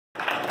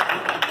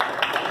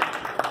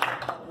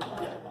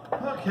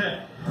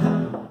Okay.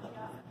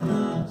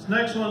 This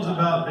next one's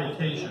about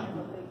vacation.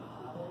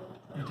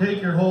 You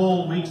take your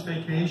whole week's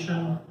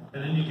vacation,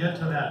 and then you get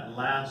to that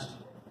last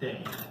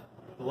day.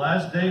 The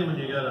last day when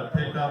you gotta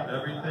pick up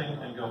everything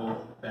and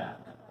go back.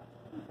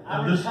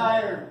 I'm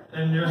retired.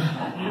 And you're,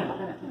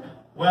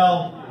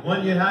 well,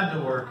 when you had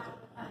to work.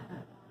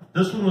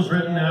 This one was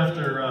written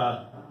after,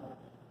 I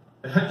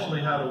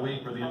actually had a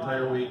week where the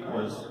entire week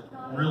was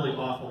really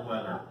awful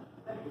weather.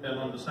 And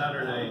on the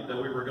Saturday that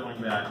we were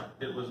going back,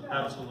 it was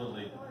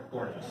absolutely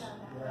gorgeous.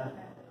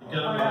 You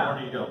get up in the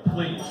morning, you go,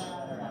 please.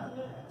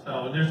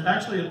 So, and there's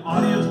actually an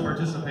audience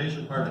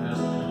participation part in this.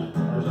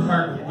 There's a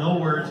part with no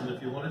words, and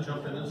if you want to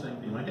jump in and sing,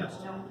 be my guest.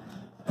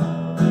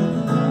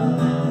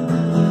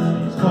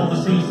 It's called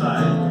the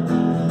Seaside.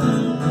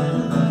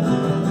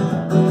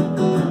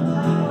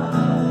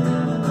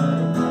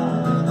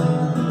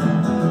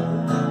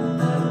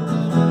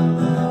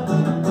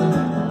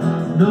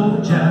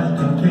 No jack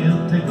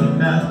can't take me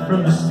back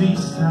from the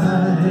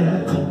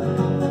seaside.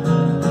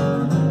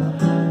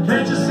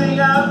 Can't you see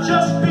I've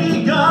just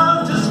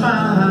begun to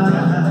smile?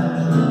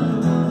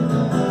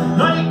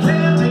 No, you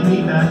can't take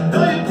me back. No,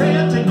 you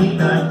can't take me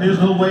back. There's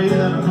no way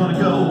that I'm gonna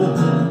go.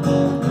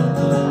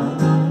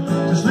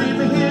 Just leave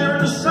me here in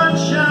the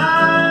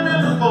sunshine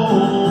and the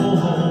foam.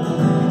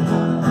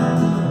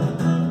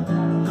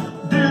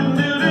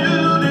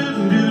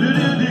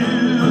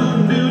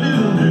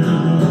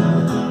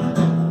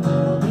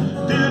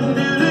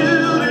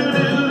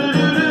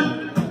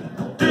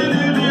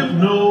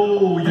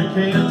 No, you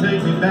can't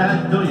take me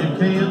back. No, you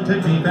can't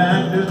take me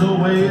back. There's no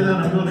way that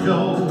I'm gonna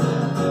go.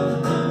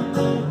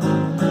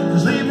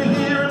 Just leave me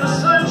here in the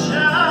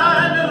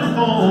sunshine and the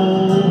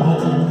foam.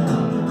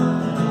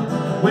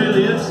 Well,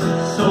 it's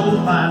so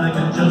fine I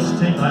can just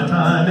take my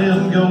time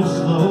and go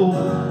slow.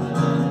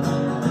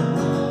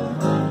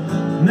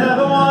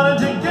 Never wanted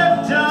to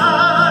get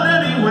done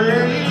anyway.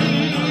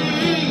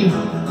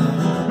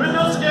 With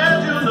no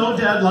schedule, no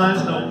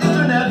deadlines, no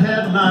internet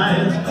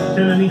headlines.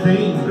 Can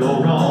anything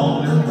go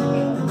wrong?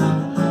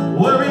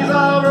 Worries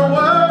are a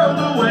world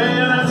away,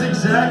 and that's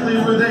exactly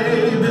where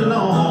they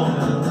belong.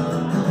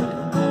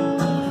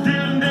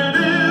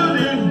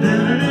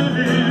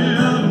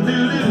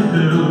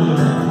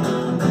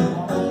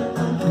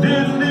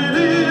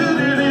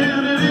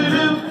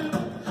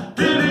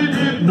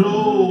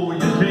 No, you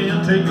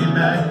can't take me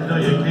back. No,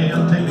 you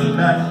can't take me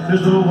back.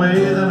 There's no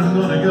way that I'm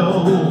gonna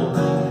go.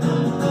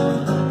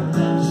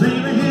 Just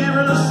leave me here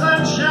in the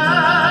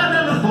sunshine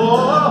and the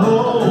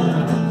foam.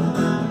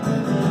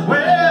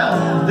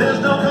 Well, there's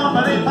no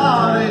company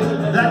party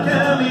that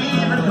can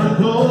even come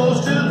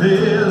close to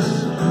this.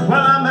 When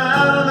I'm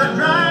out on the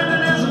grind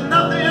and there's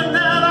nothing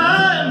that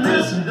I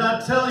miss, and I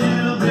tell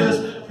you this,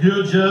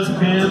 you just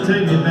can't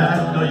take me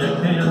back. No, you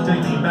can't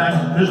take me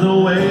back. There's no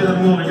way that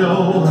I'm gonna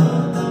go.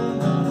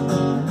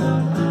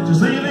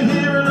 Just leave me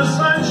here in the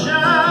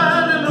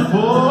sunshine and the foam.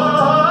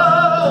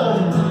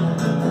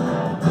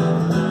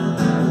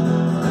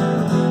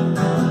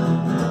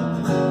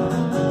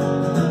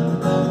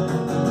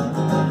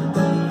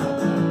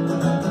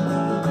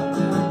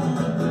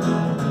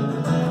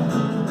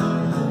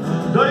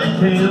 No, you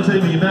can't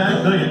take me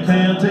back. No, you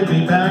can't take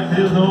me back.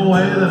 There's no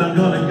way that I'm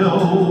gonna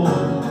go.